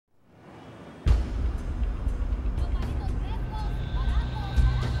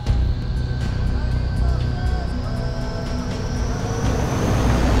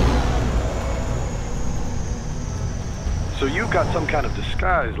got some kind of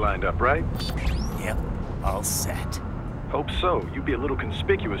disguise lined up, right? Yep, all set. Hope so. You'd be a little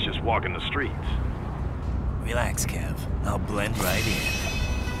conspicuous just walking the streets. Relax, Kev. I'll blend right in.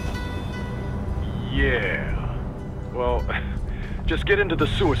 Yeah. Well, just get into the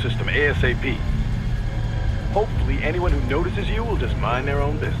sewer system ASAP. Hopefully anyone who notices you will just mind their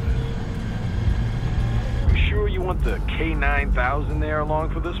own business. You sure you want the K9000 there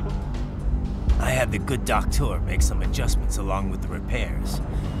along for this one? I had the good doctor make some adjustments along with the repairs.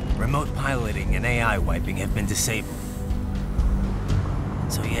 Remote piloting and AI wiping have been disabled.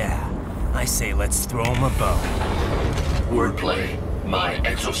 So yeah, I say let's throw him a bone. Wordplay. My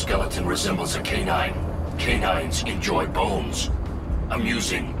exoskeleton resembles a canine. Canines enjoy bones.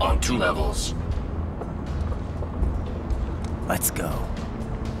 Amusing on 2 levels. Let's go.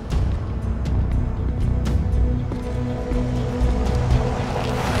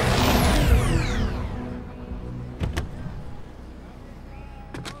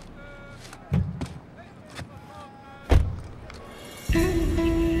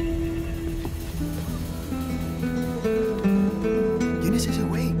 ¿Quién es ese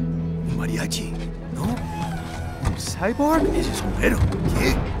güey? ¿Un mariachi? ¿No? ¿Un cyborg? Ese sombrero.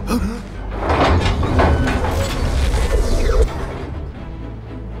 ¿Qué?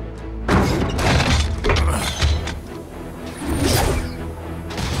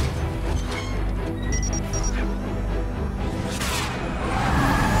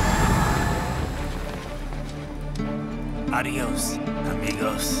 Adiós,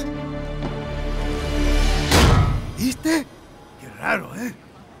 amigos. ¿Viste? Qué raro, ¿eh?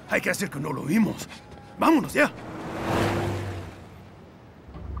 Hay que hacer que no lo vimos. Vámonos ya.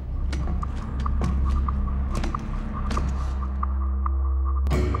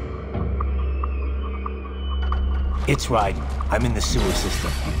 It's Raiden. I'm in the sewer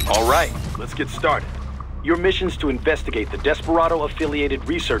system. All right, let's get started. Your mission's to investigate the Desperado-affiliated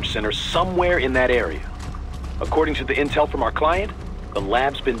research center somewhere in that area. According to the intel from our client, the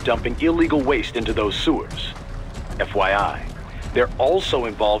lab's been dumping illegal waste into those sewers. FYI, they're also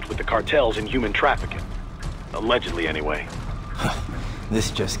involved with the cartels in human trafficking. Allegedly, anyway.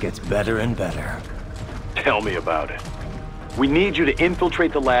 This just gets better and better. Tell me about it. We need you to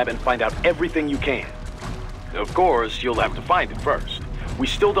infiltrate the lab and find out everything you can. Of course, you'll have to find it first. We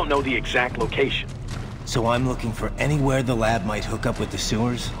still don't know the exact location. So I'm looking for anywhere the lab might hook up with the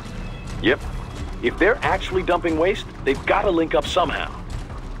sewers? Yep. If they're actually dumping waste, they've got to link up somehow.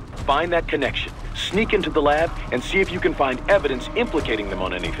 Find that connection, sneak into the lab, and see if you can find evidence implicating them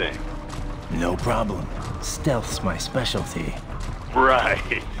on anything. No problem. Stealth's my specialty.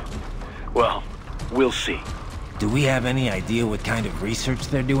 Right. Well, we'll see. Do we have any idea what kind of research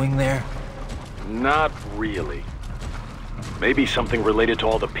they're doing there? Not really. Maybe something related to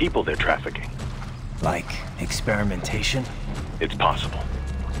all the people they're trafficking. Like experimentation? It's possible.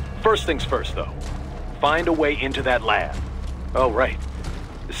 First things first, though. Find a way into that lab. Oh, right.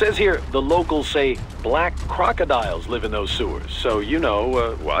 It says here the locals say black crocodiles live in those sewers, so you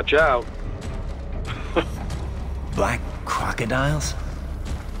know, watch out. Black crocodiles?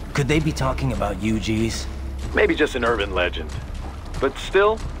 Could they be talking about UGs? Maybe just an urban legend. But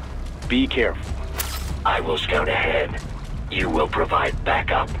still, be careful. I will scout ahead. You will provide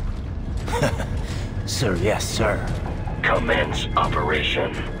backup. Sir, yes, sir. Commence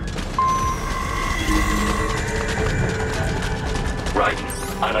operation. Right.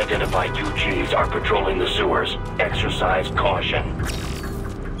 Unidentified UGs are patrolling the sewers. Exercise caution.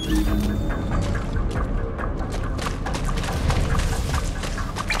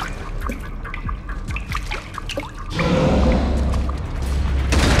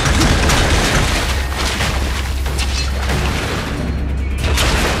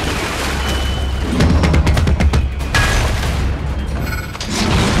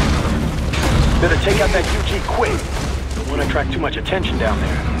 Better take out that UG quick. Don't want to attract too much attention down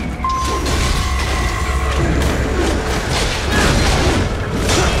there.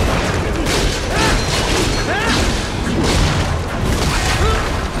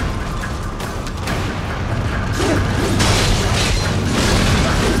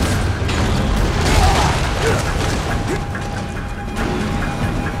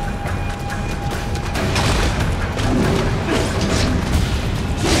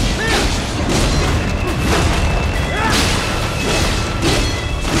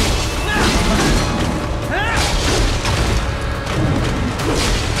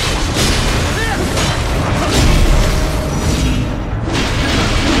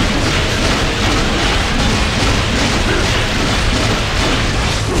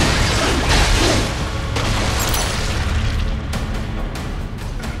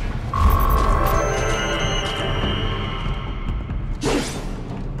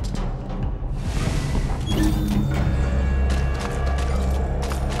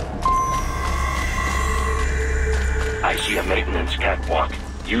 catwalk.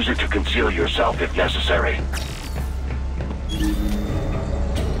 Use it to conceal yourself if necessary.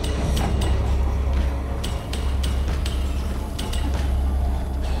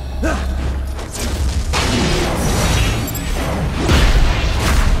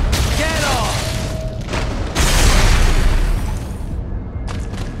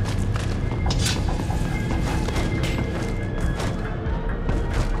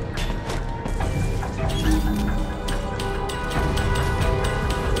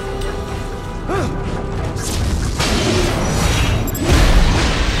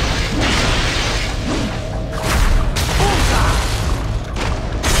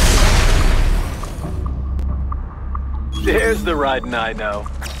 There's the riding I know.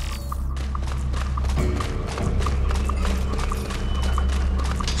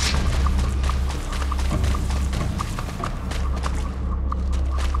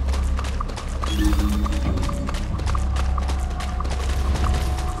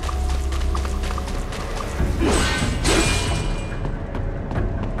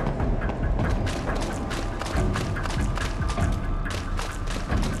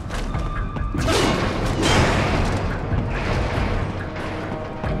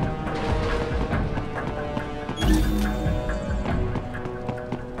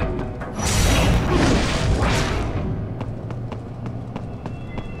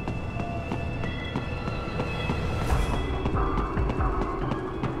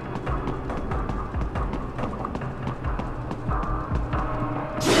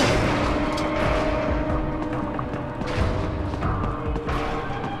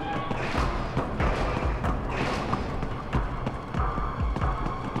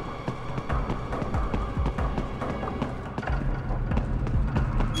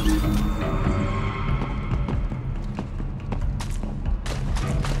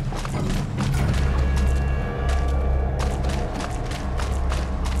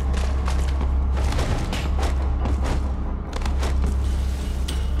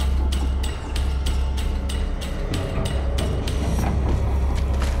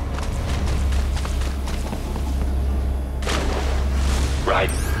 Right.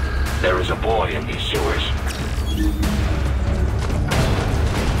 There is a boy in these sewers.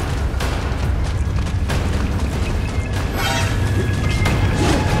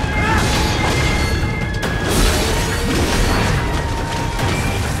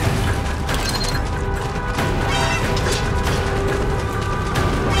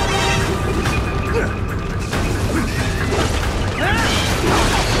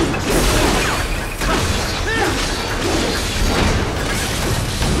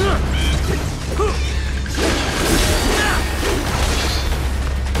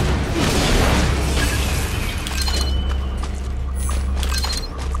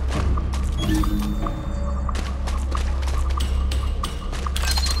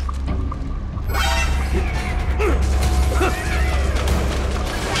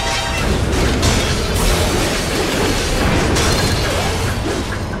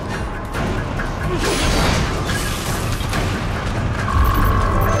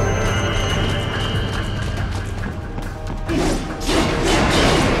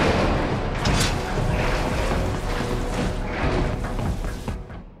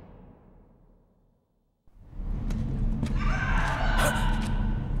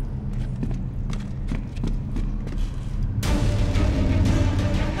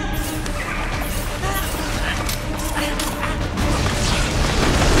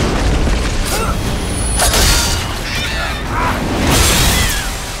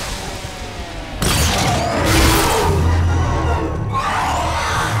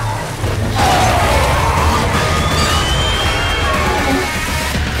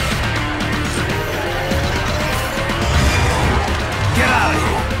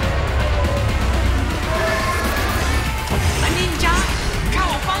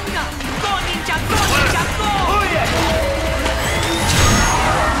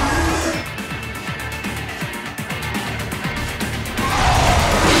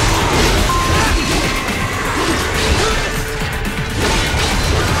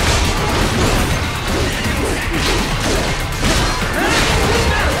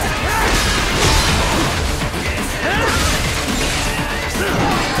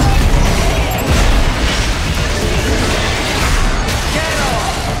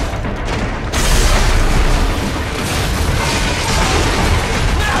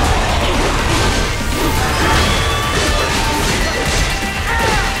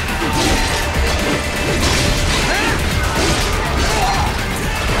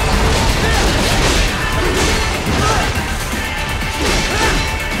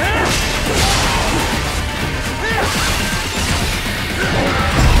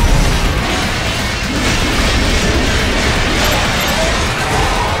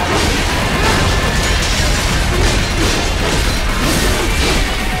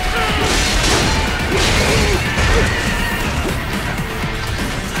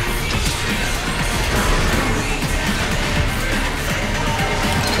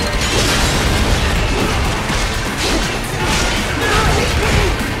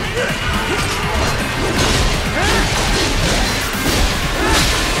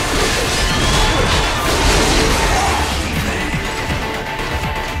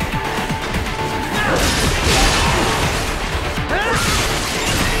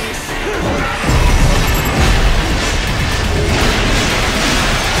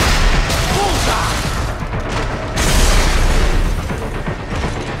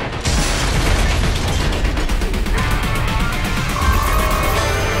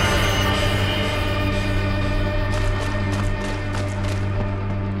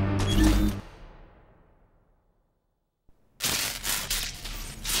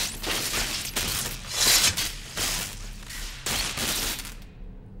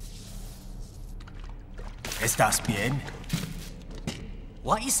 ¿Estás bien?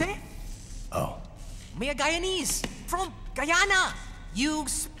 What you say? Oh. Me a Guyanese, from Guyana. You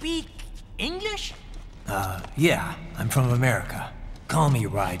speak English? Yeah, I'm from America. Call me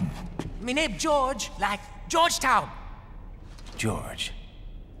Ryden. Me name George, like Georgetown. George.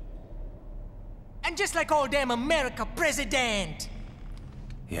 And just like all damn America president.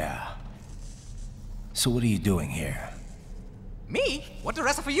 Yeah. So what are you doing here? Me? What the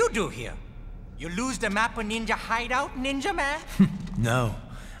rest of you do here? You lose the map of Ninja hideout, Ninja man? No,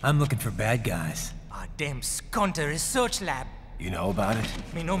 I'm looking for bad guys. A damn skunter research lab. You know about it?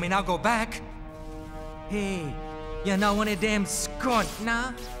 Me know me now go back. Hey, you're not one of them skunt,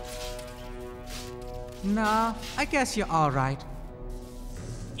 nah? Nah, I guess you're alright.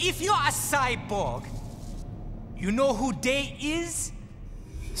 If you're a cyborg, you know who they is?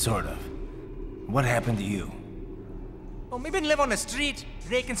 Sort of. What happened to you? Oh, me been live on the street,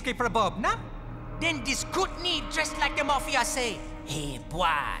 rake and scrape for a bob, nah? Then this Kootenai dressed like the mafia say, hey boy,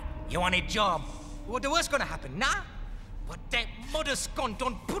 you want a job? What the worst gonna happen, nah? But that mother scunt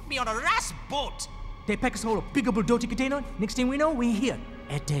don't put me on a ras boat. They pack us all a big old dirty container. Next thing we know, we're here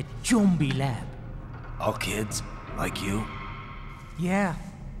at that zombie lab. All kids? Like you? Yeah,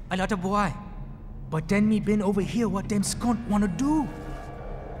 a lot of boy. But then me been over here what them skunt wanna do.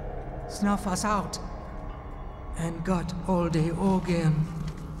 Snuff us out. And got all the organ.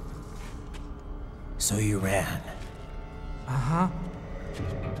 So you ran? Uh-huh.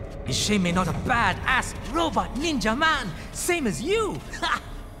 It's shame me not a bad-ass robot ninja man, same as you. Ha!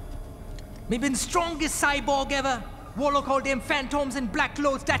 Me been strongest cyborg ever. Warlock all them phantoms and black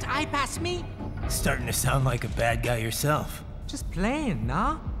clothes that eye pass me. Starting to sound like a bad guy yourself. Just playing,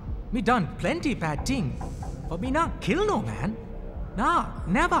 nah? Me done plenty bad thing, but me not kill no man. Nah,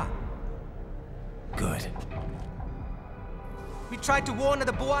 never. Good. We tried to warn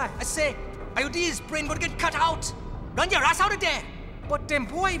the boy. I say, IOD's brain would get cut out. Run your ass out of there. But them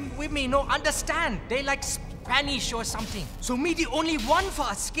boy with me no understand. They like Spanish or something. So me the only one for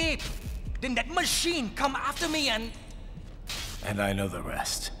escape. Then that machine come after me and... And I know the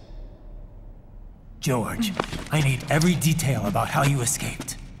rest. George, I need every detail about how you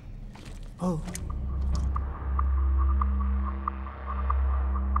escaped. Oh.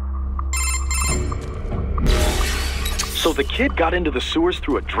 So the kid got into the sewers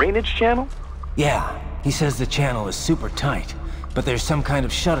through a drainage channel? Yeah, he says the channel is super tight, but there's some kind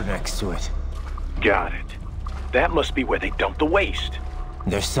of shutter next to it. Got it. That must be where they dumped the waste.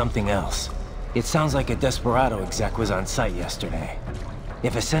 There's something else. It sounds like a Desperado exec was on site yesterday.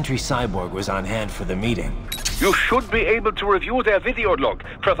 If a Sentry cyborg was on hand for the meeting... You should be able to review their video log,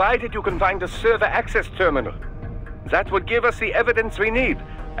 provided you can find a server access terminal. That would give us the evidence we need,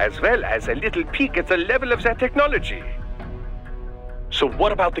 as well as a little peek at the level of their technology. So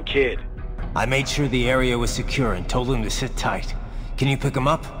what about the kid? I made sure the area was secure and told him to sit tight. Can you pick him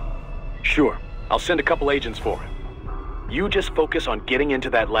up? Sure. I'll send a couple agents for him. You just focus on getting into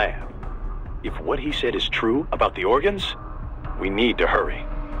that lab. If what he said is true about the organs, we need to hurry.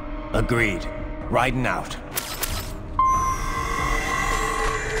 Agreed. Riding out.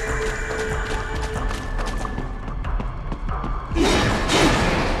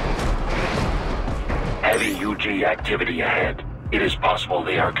 Heavy UG activity ahead. It is possible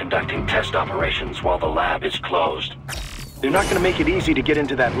they are conducting test operations while the lab is closed. They're not going to make it easy to get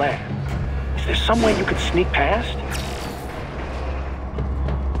into that lab. Is there some way you could sneak past?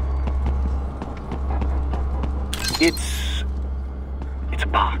 It's a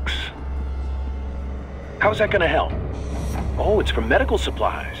box. How's that going to help? Oh, it's for medical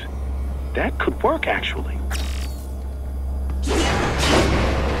supplies. That could work, actually.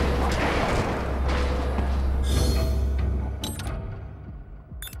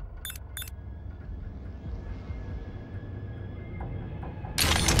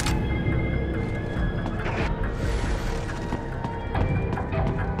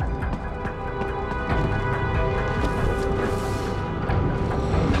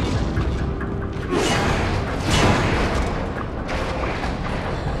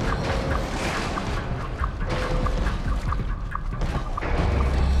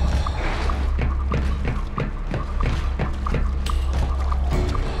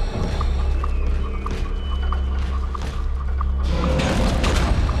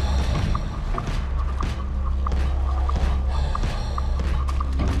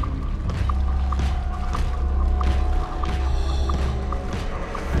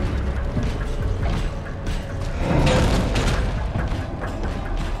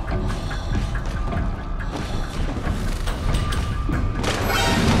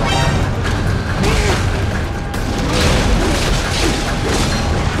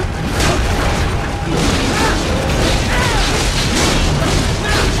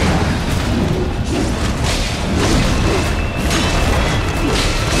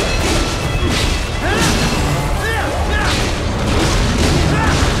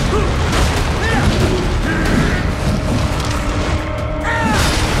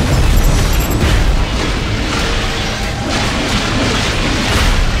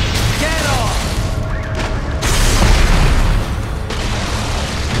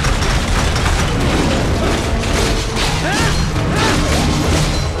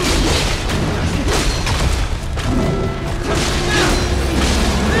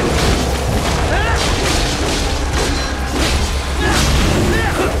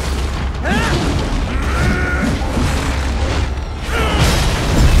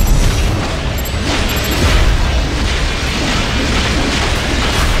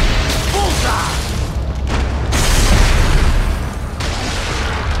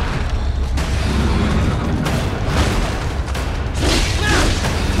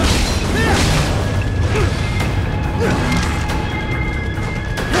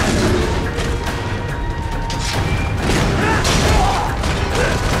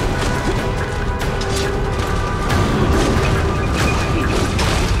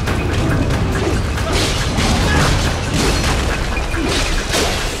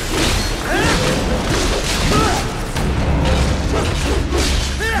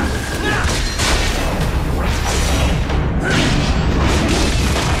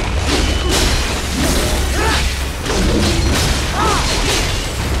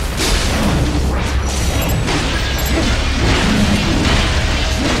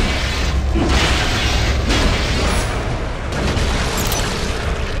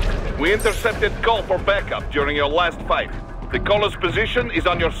 intercepted call for backup during your last fight. The caller's position is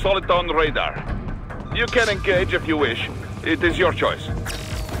on your Soliton radar. You can engage if you wish. It is your choice.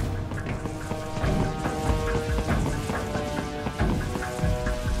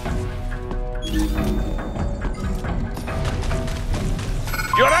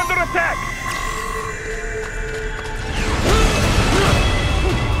 You're under attack!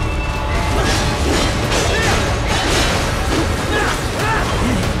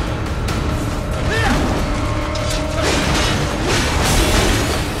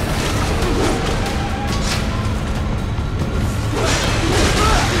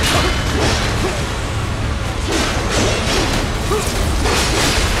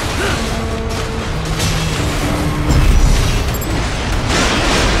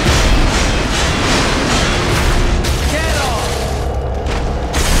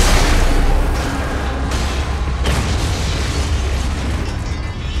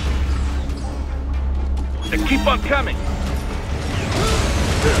 Keep on coming!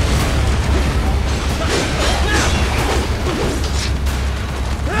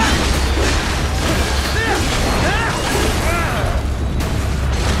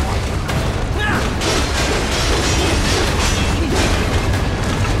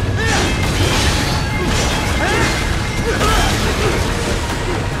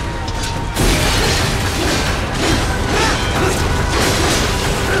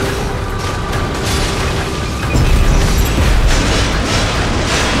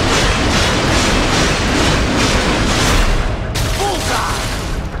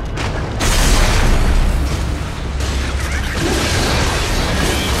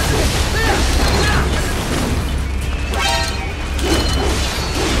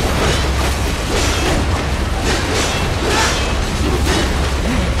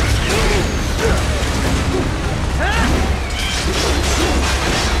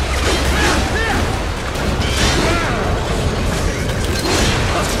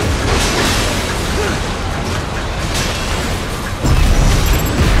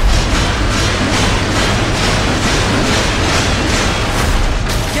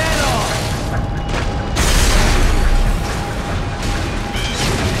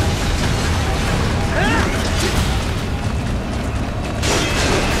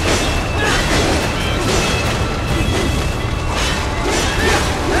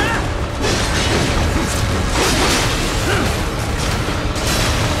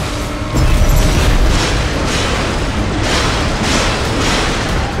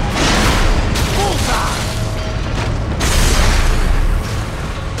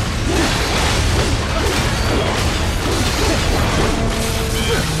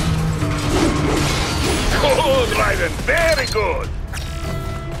 Very good!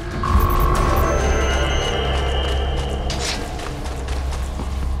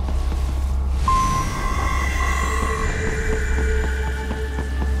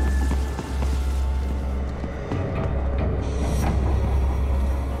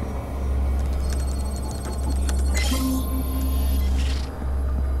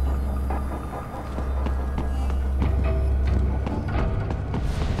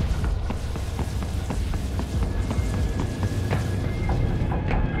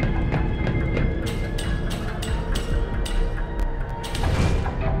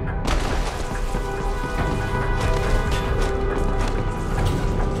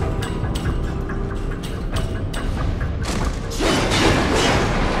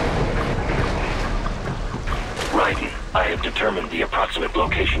 I have determined the approximate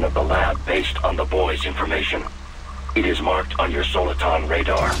location of the lab based on the boy's information. It is marked on your Soliton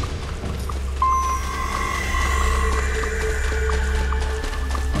radar.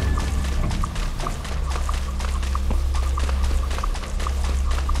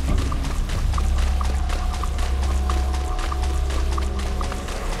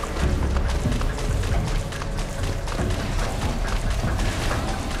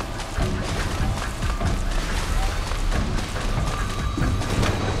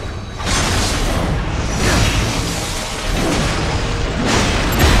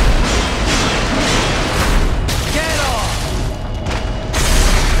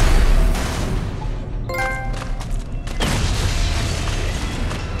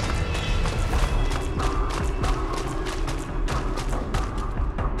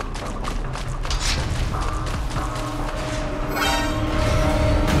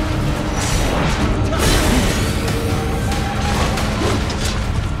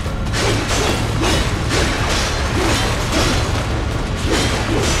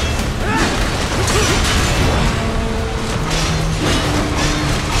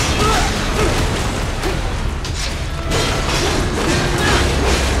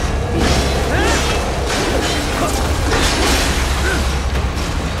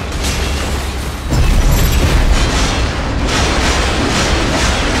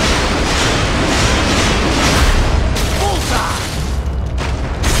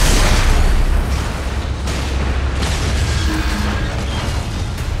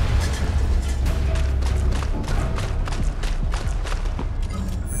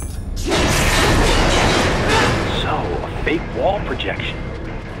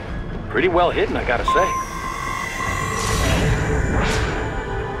 Pretty well hidden, I gotta say.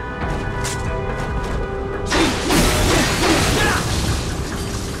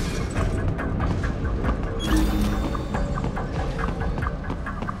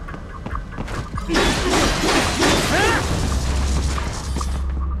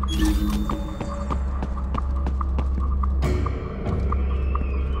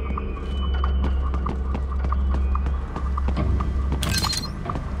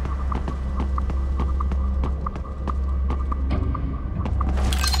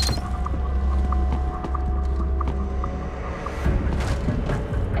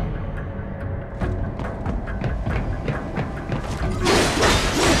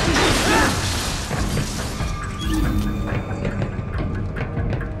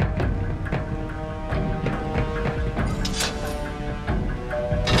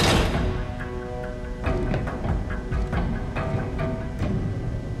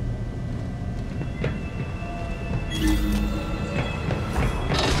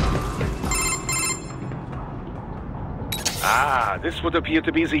 Ah, this would appear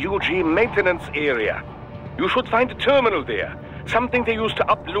to be the UG maintenance area. You should find a terminal there. Something they use to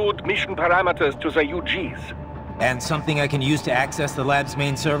upload mission parameters to the UGs. And something I can use to access the lab's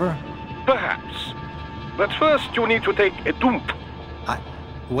main server? Perhaps. But first you need to take a dump.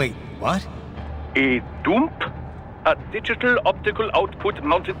 Wait, what? A dump? A digital optical output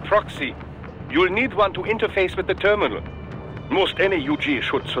mounted proxy. You'll need one to interface with the terminal. Most any UG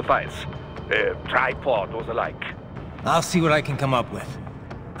should suffice. A tripod or the like. I'll see what I can come up with.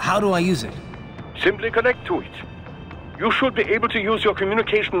 How do I use it? Simply connect to it. You should be able to use your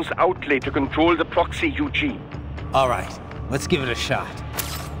communications outlet to control the proxy UG. All right, let's give it a shot.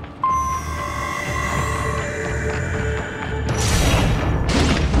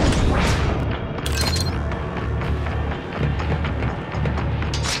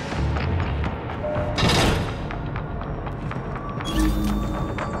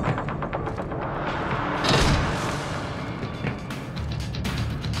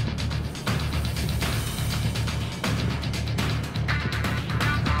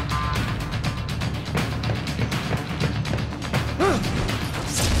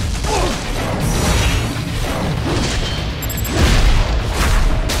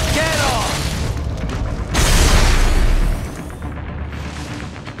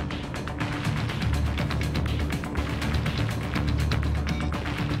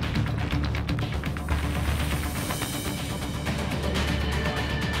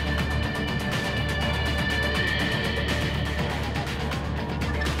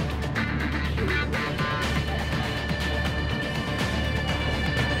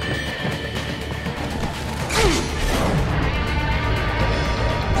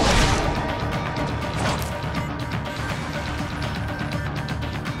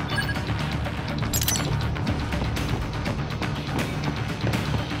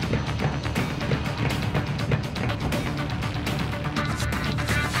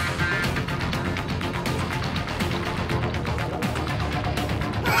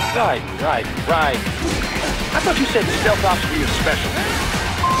 Right. I thought you said stealth ops were your specialty.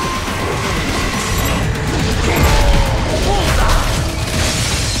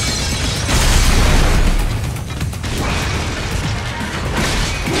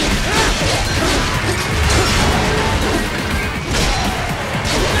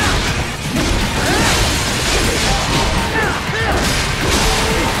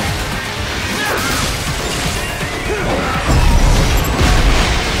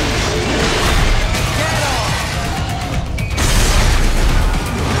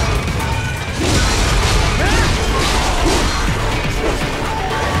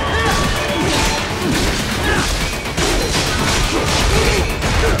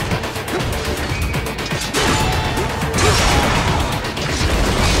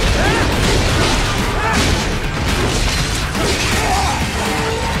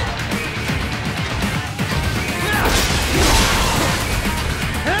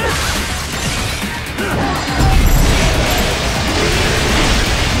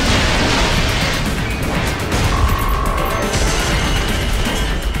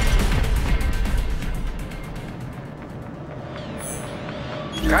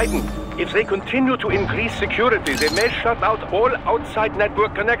 If they continue to increase security, they may shut out all outside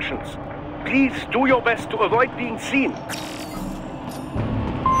network connections. Please do your best to avoid being seen.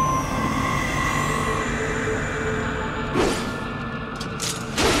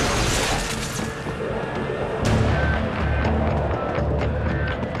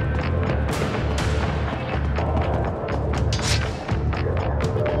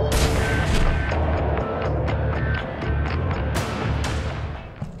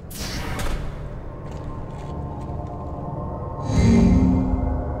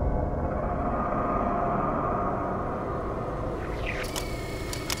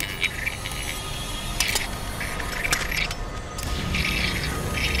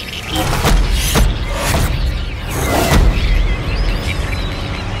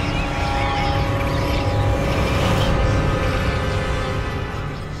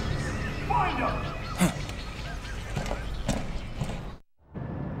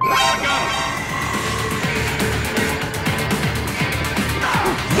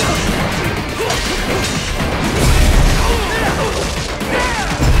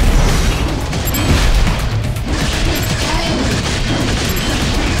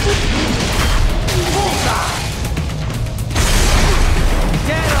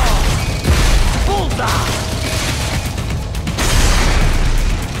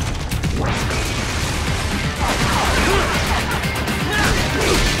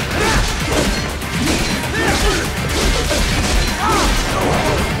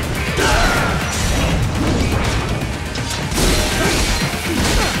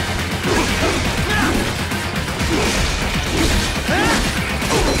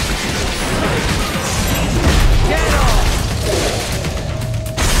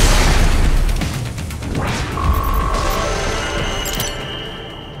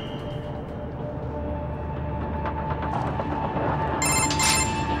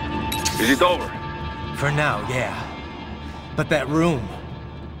 it over? For now, yeah. But that room,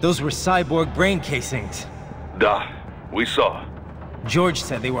 those were cyborg brain casings. Duh, we saw. George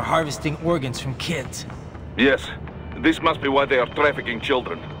said they were harvesting organs from kids. Yes, this must be why they are trafficking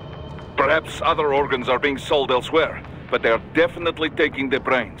children. Perhaps other organs are being sold elsewhere, but they are definitely taking the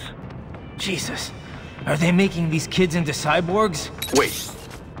brains. Jesus, are they making these kids into cyborgs? Wait,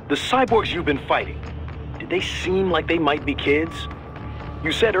 the cyborgs you've been fighting, did they seem like they might be kids?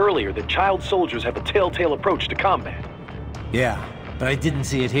 You said earlier that child soldiers have a telltale approach to combat. Yeah, but I didn't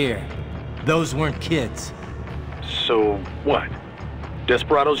see it here. Those weren't kids. So, what?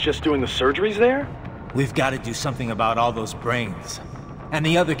 Desperado's just doing the surgeries there? We've got to do something about all those brains. And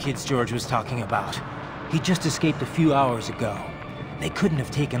the other kids George was talking about. He just escaped a few hours ago. They couldn't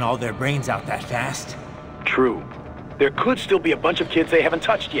have taken all their brains out that fast. True. There could still be a bunch of kids they haven't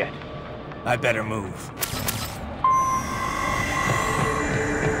touched yet. I better move.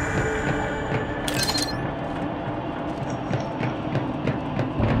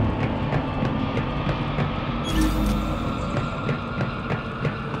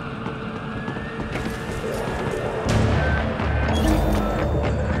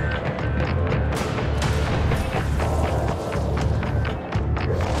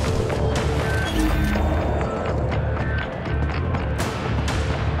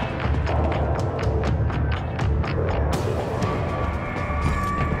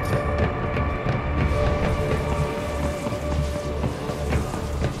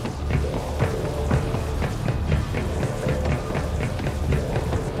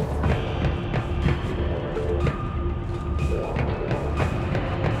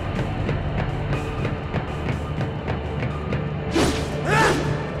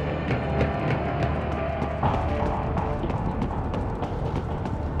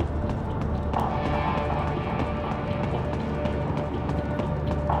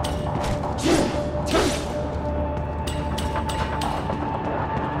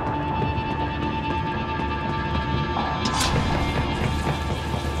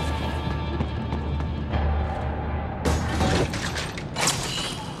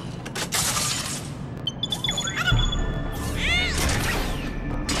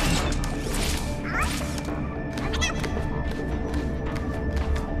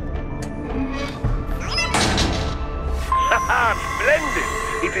 Splendid!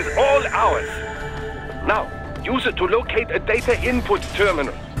 It is all ours. Now, use it to locate a data input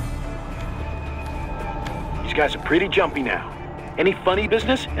terminal. These guys are pretty jumpy now. Any funny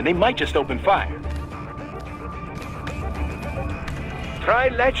business, and they might just open fire. Try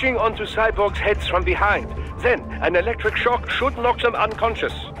latching onto cyborgs' heads from behind. Then, an electric shock should knock them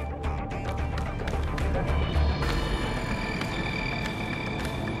unconscious.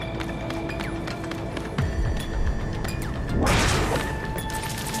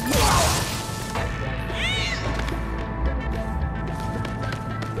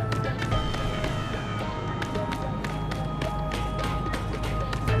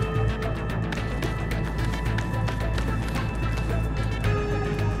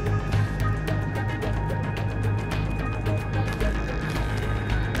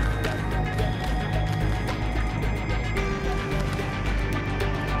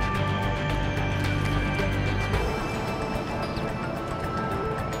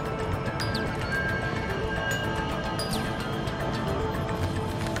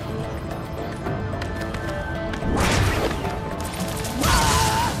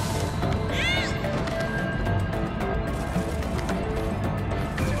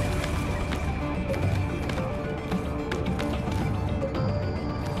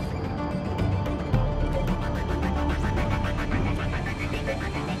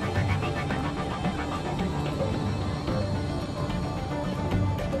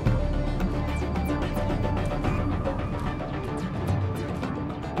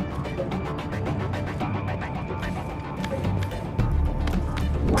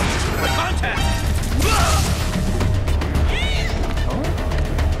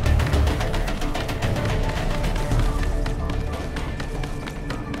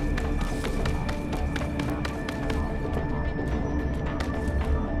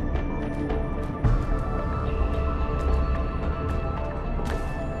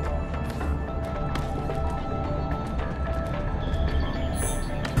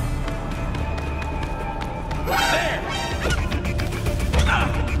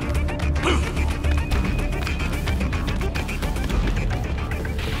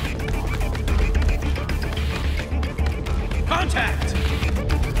 Contact!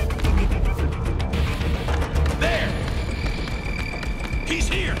 There! He's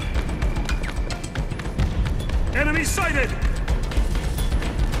here! Enemy sighted!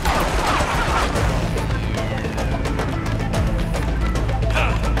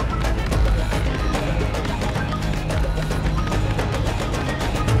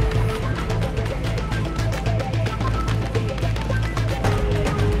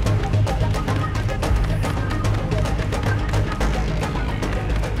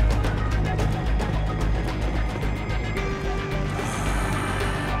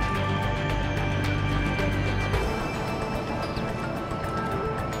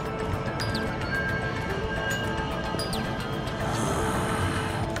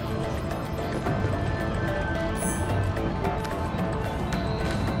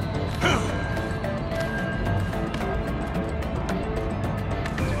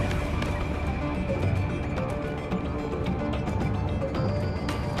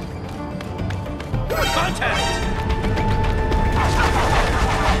 Contact!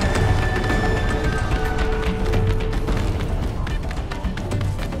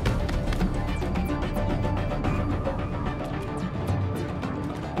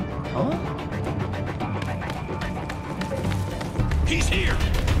 He's here!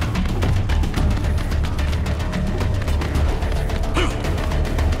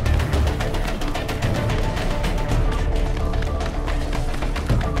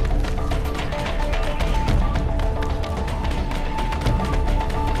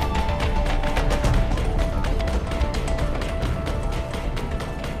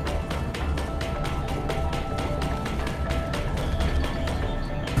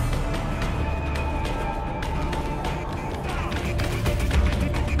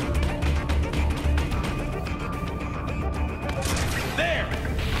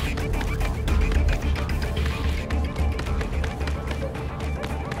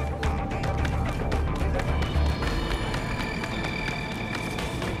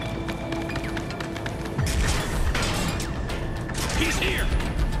 He's here!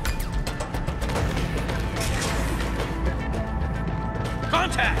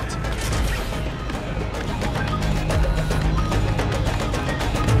 Contact!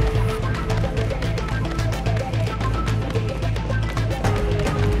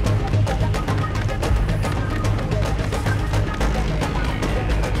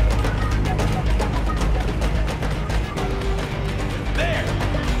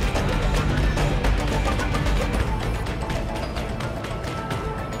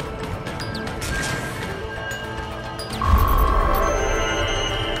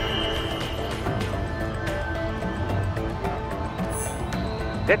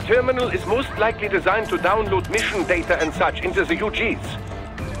 That terminal is most likely designed to download mission data and such into the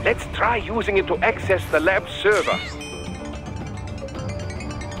UGs. Let's try using it to access the lab server.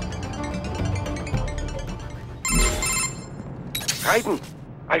 Raiden,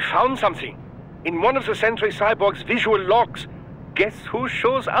 I found something. In one of the Sentry Cyborg's visual logs. Guess who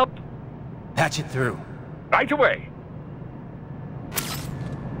shows up? Patch it through. Right away.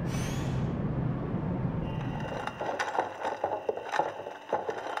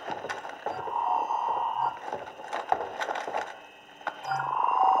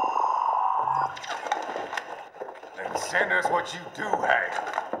 Send us what you do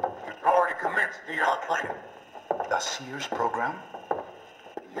have. You've already commenced the plan. The Sears program?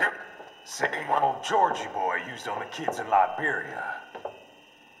 Yep. Same one old Georgie boy used on the kids in Liberia.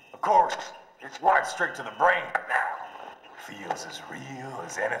 Of course, it's right straight to the brain now. Feels as real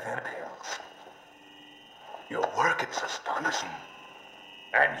as anything else. Your work is astonishing.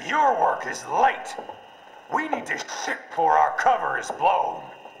 And your work is late. We need to shit before our cover is blown.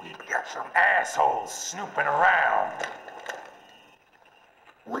 We've got some assholes snooping around.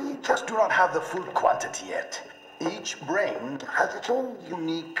 We just do not have the full quantity yet. Each brain has its own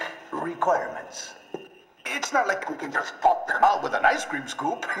unique requirements. It's not like we can just pop them out with an ice cream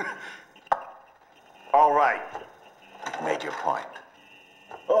scoop. All right. You've made your point.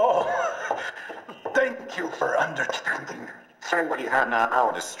 Oh, thank you for understanding. Send what you have now.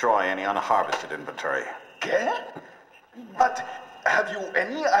 I'll destroy any unharvested inventory. Okay? But have you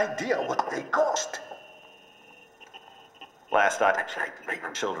any idea what they cost? Last I checked,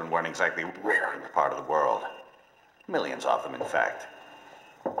 children weren't exactly rare in this part of the world. Millions of them, in fact.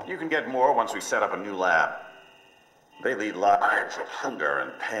 You can get more once we set up a new lab. They lead lives of hunger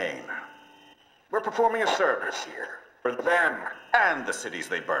and pain. We're performing a service here for them and the cities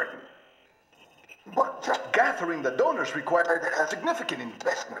they burden. But just gathering the donors required a significant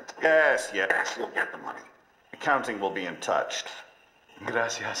investment. Yes, you'll get the money. Accounting will be in touch.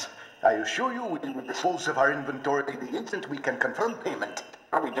 Gracias. I assure you we will dispose of our inventory the instant we can confirm payment.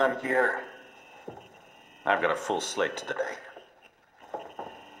 Are we done here? I've got a full slate today.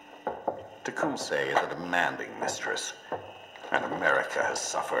 Tecumseh is a demanding mistress, and America has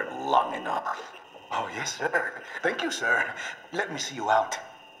suffered long enough. Oh, yes, sir. Thank you, sir. Let me see you out.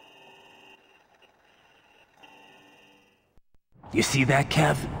 You see that,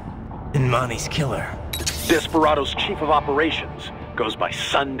 Kev? Imani's killer. Desperado's chief of operations goes by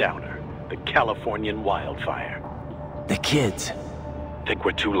Sundowner, the Californian wildfire. The kids. Think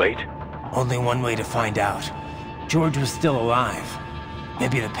we're too late? Only one way to find out. George was still alive.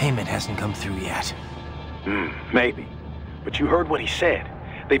 Maybe the payment hasn't come through yet. Maybe. But you heard what he said.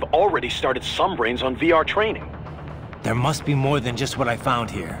 They've already started some brains on VR training. There must be more than just what I found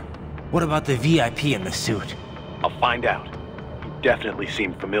here. What about the VIP in the suit? I'll find out. You definitely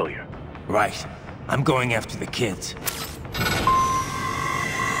seem familiar. Right. I'm going after the kids.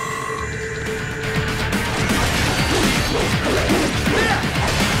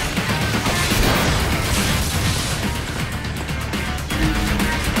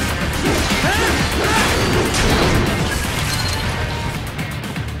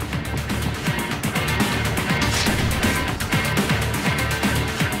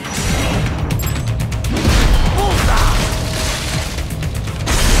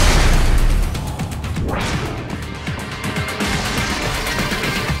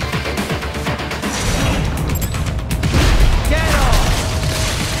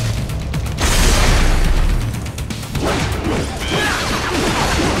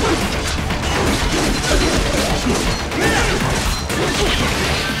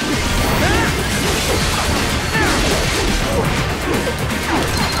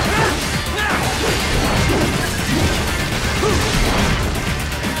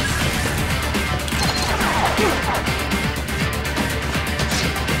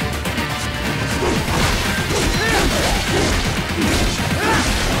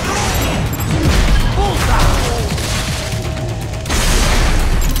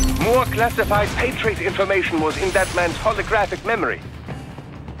 classified Patriot information was in that man's holographic memory.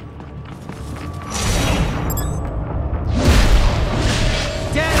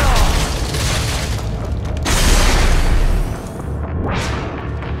 Dead on!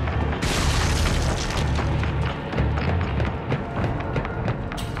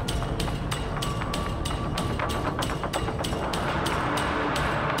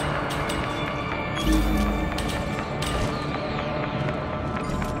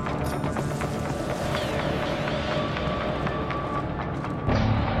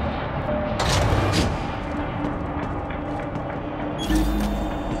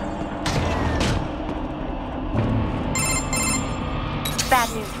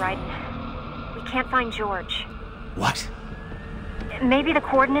 Bad news, Raiden. We can't find George. What? Maybe the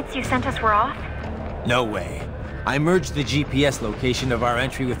coordinates you sent us were off? No way. I merged the GPS location of our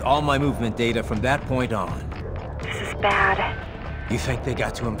entry with all my movement data from that point on. This is bad. You think they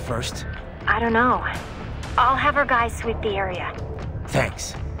got to him first? I don't know. I'll have our guys sweep the area.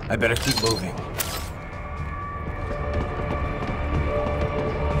 Thanks. I better keep moving.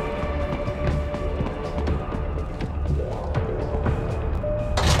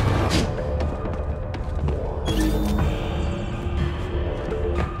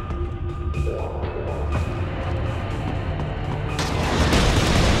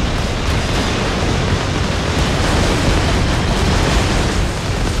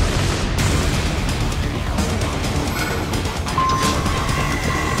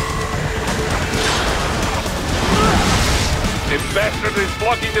 Bastard is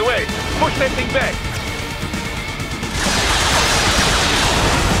blocking the way. Push that thing back.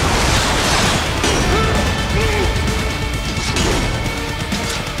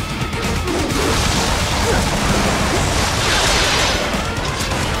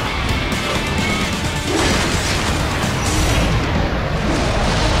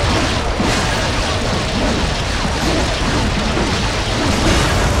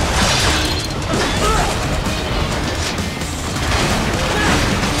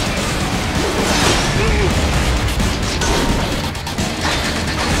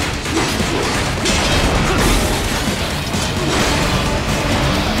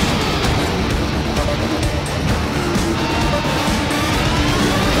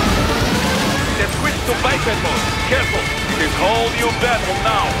 Careful! It is all you battle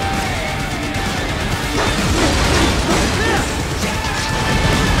now!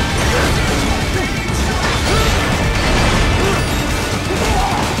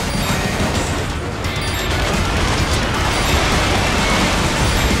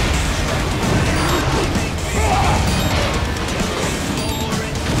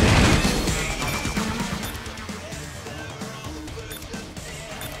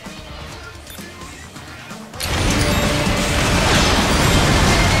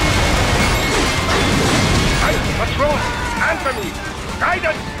 What's wrong? Answer me!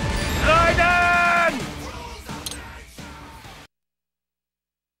 Raiden! Raiden!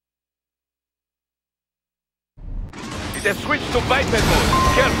 It has switched to biped mode.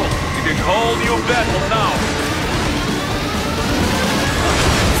 Careful! It is all new battle now!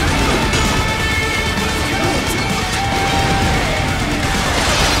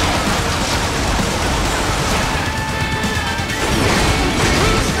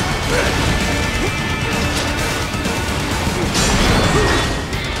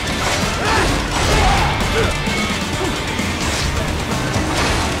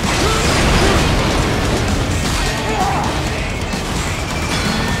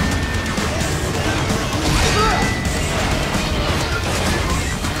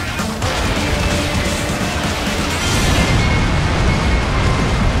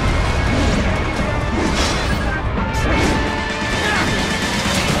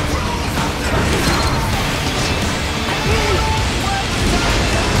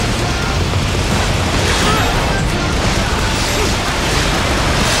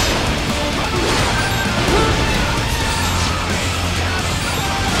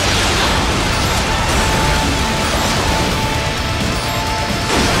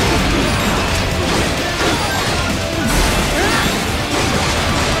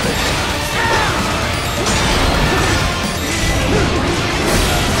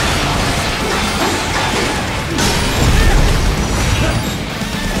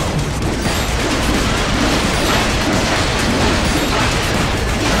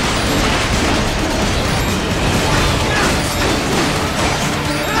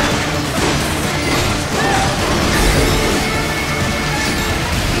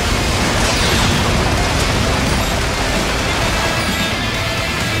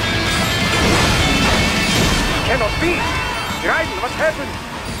 Cannot be! Raiden, what happened?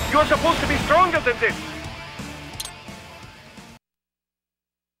 You're supposed to be stronger than this!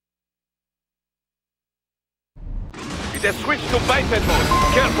 It has switched to biped mode.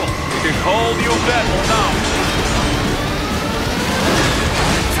 Careful! It is whole new battle now!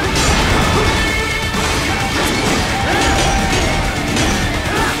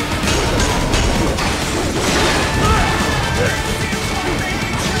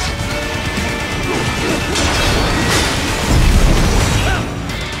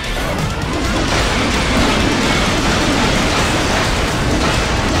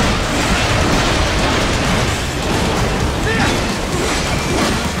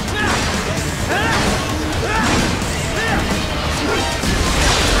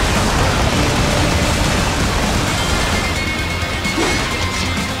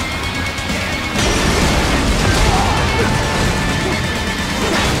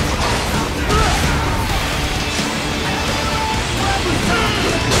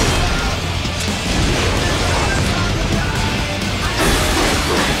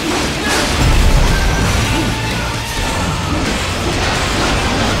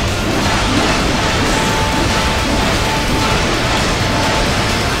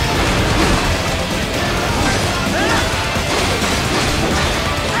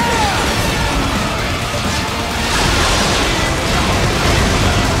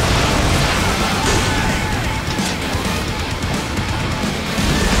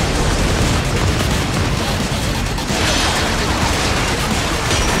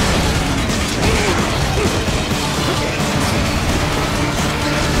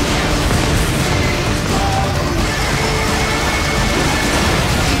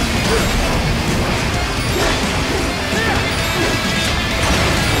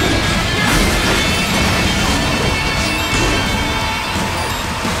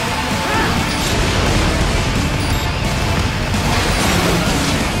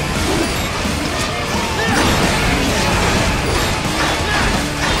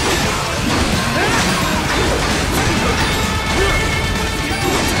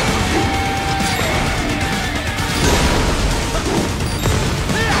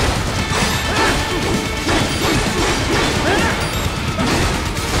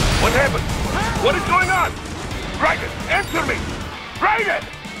 What is going on? Raiden, answer me! Raiden!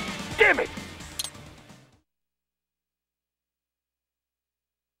 Damn it!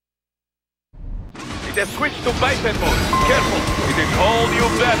 It has switched to biped mode. Careful! It is whole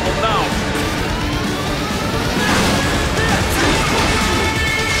new battle now!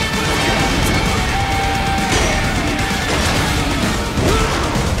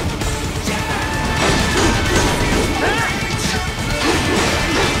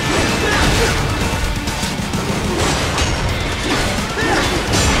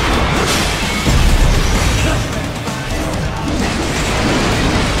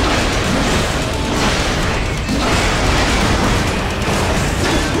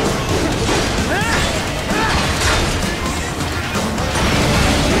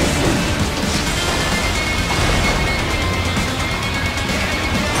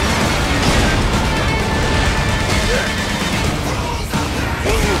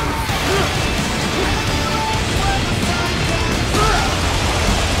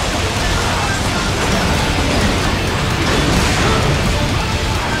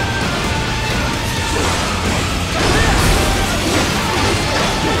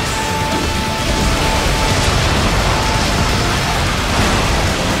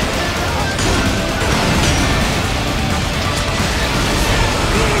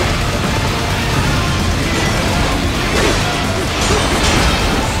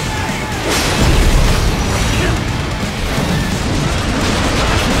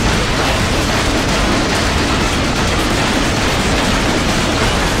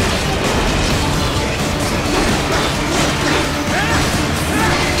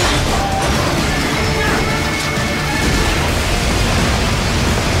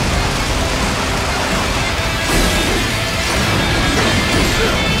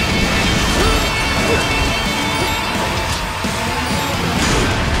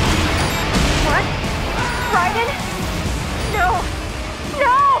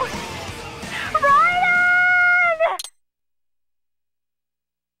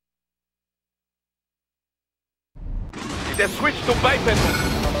 It has switched to biped mode.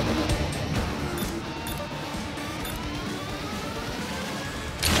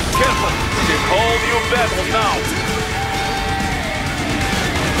 Careful! It is whole new battle now!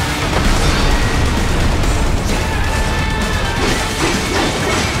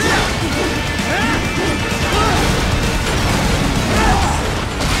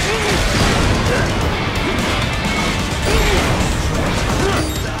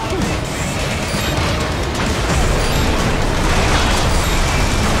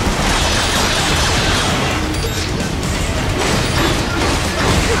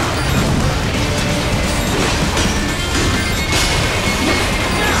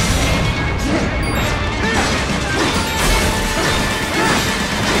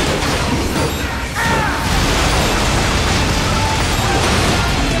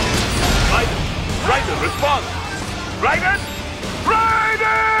 Raiden!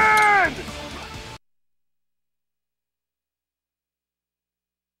 Raiden!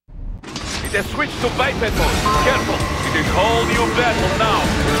 It has switched to biped mode. Careful, it is whole new battle now.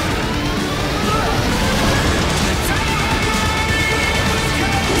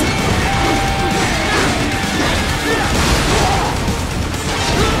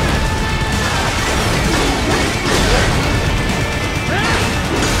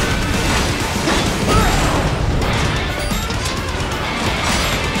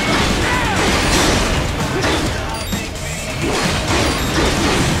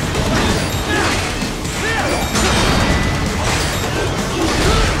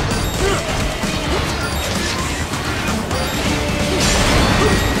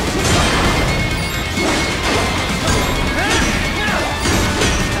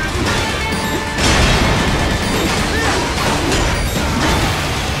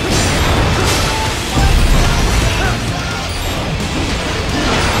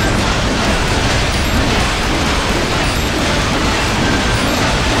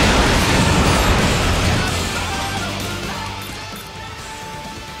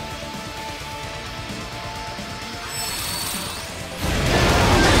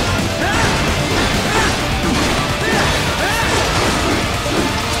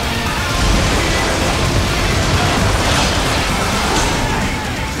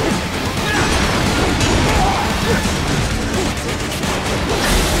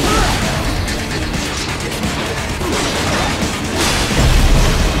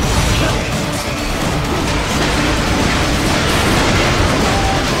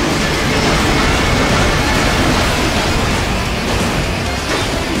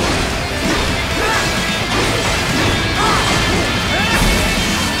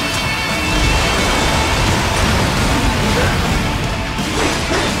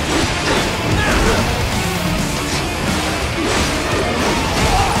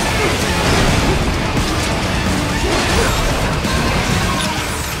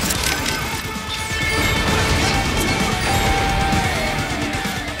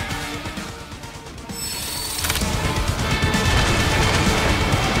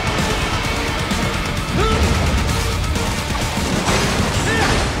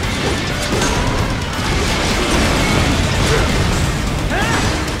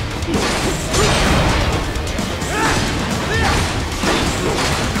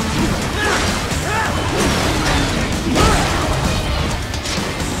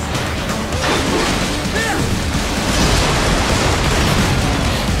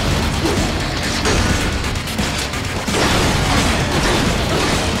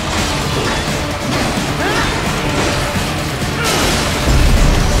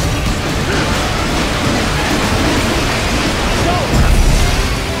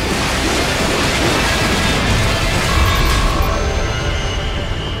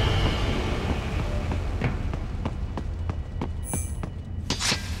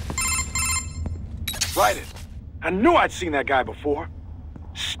 I knew I'd seen that guy before.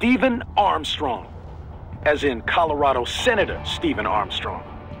 Stephen Armstrong. As in Colorado Senator Stephen Armstrong.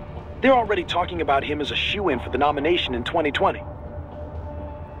 They're already talking about him as a shoo-in for the nomination in 2020.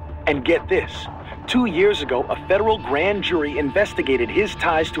 And get this. 2 years ago, a federal grand jury investigated his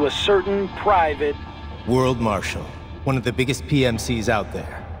ties to a certain private... World Marshal. One of the biggest PMCs out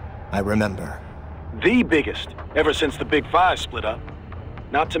there. I remember. The biggest, ever since the Big Five split up.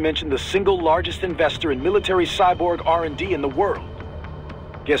 Not to mention the single largest investor in military cyborg R&D in the world.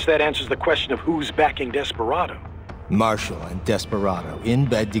 Guess that answers the question of who's backing Desperado. Marshall and Desperado in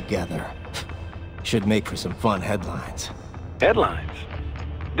bed together. Should make for some fun headlines. Headlines?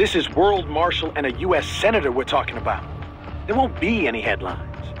 This is World Marshal and a U.S. Senator we're talking about. There won't be any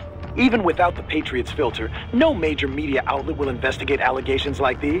headlines. Even without the Patriots filter, no major media outlet will investigate allegations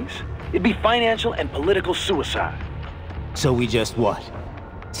like these. It'd be financial and political suicide. So we just what?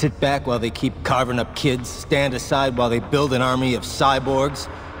 Sit back while they keep carving up kids, stand aside while they build an army of cyborgs?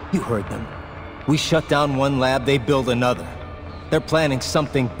 You heard them. We shut down one lab, they build another. They're planning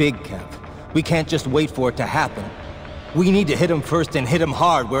something big, Kev. We can't just wait for it to happen. We need to hit them first and hit them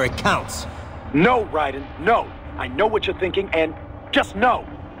hard where it counts. No, Raiden, no. I know what you're thinking, and just know.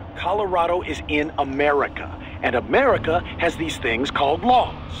 Colorado is in America, and America has these things called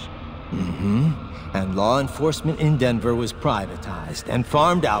laws. Mm-hmm. And law enforcement in Denver was privatized and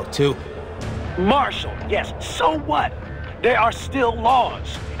farmed out to... Marshall, yes, so what? There are still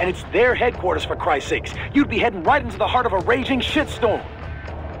laws, and it's their headquarters, for Christ's sakes. You'd be heading right into the heart of a raging shitstorm.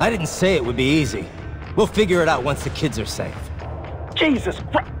 I didn't say it would be easy. We'll figure it out once the kids are safe. Jesus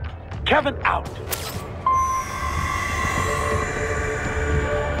Christ! Kevin, out!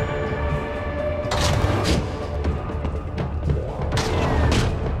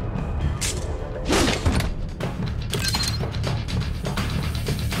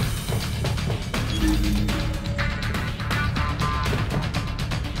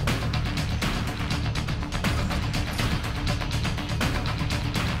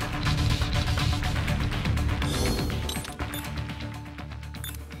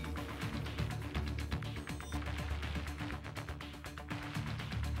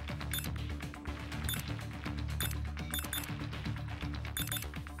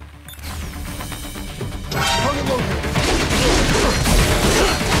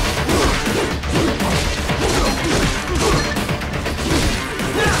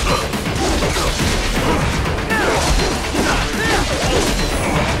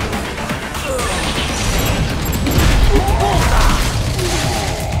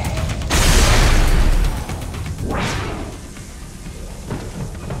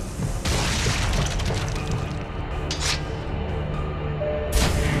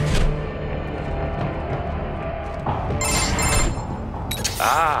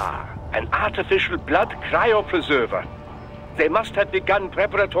 An artificial blood cryopreserver. They must have begun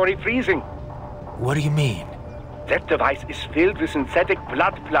preparatory freezing. What do you mean? That device is filled with synthetic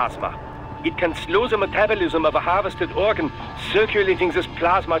blood plasma. It can slow the metabolism of a harvested organ, circulating this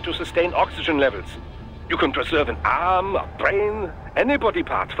plasma to sustain oxygen levels. You can preserve an arm, a brain, any body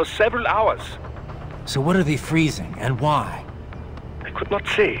part for several hours. So what are they freezing, and why? I could not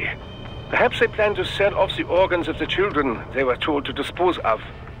say. Perhaps they plan to sell off the organs of the children they were told to dispose of.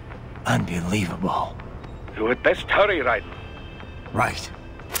 Unbelievable. You had best hurry, Raiden. Right.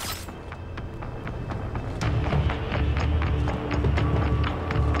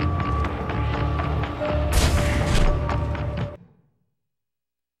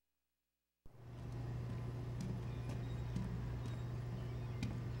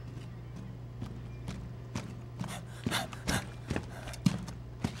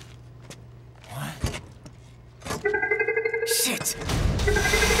 Shit!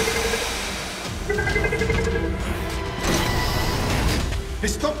 Hey,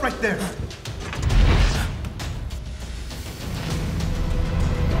 stop right there!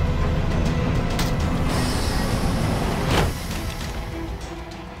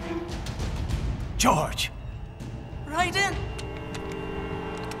 George! Raiden!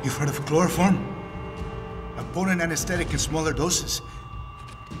 You've heard of chloroform? A potent anesthetic in smaller doses.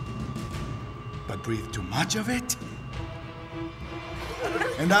 But breathe too much of it?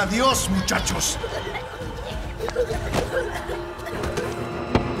 And adios, muchachos!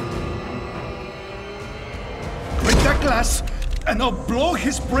 Break that glass, and I'll blow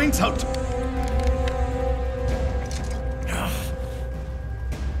his brains out!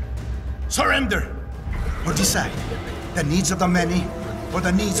 Surrender! Or decide, the needs of the many, or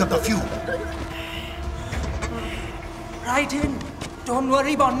the needs of the few. Raiden, don't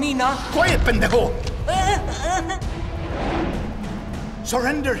worry about me now. Quiet, pendejo!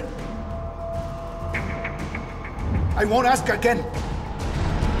 Surrender! I won't ask again.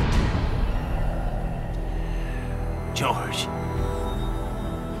 George,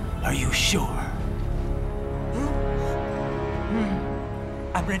 are you sure?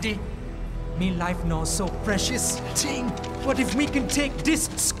 I'm ready. Me life now so precious. Ting, what if we can take this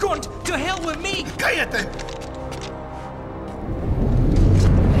skunt to hell with me? Cállate!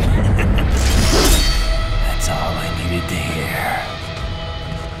 That's all I needed to hear.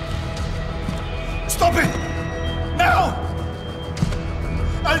 Stop it! Now!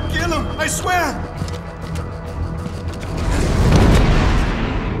 I'll kill him, I swear!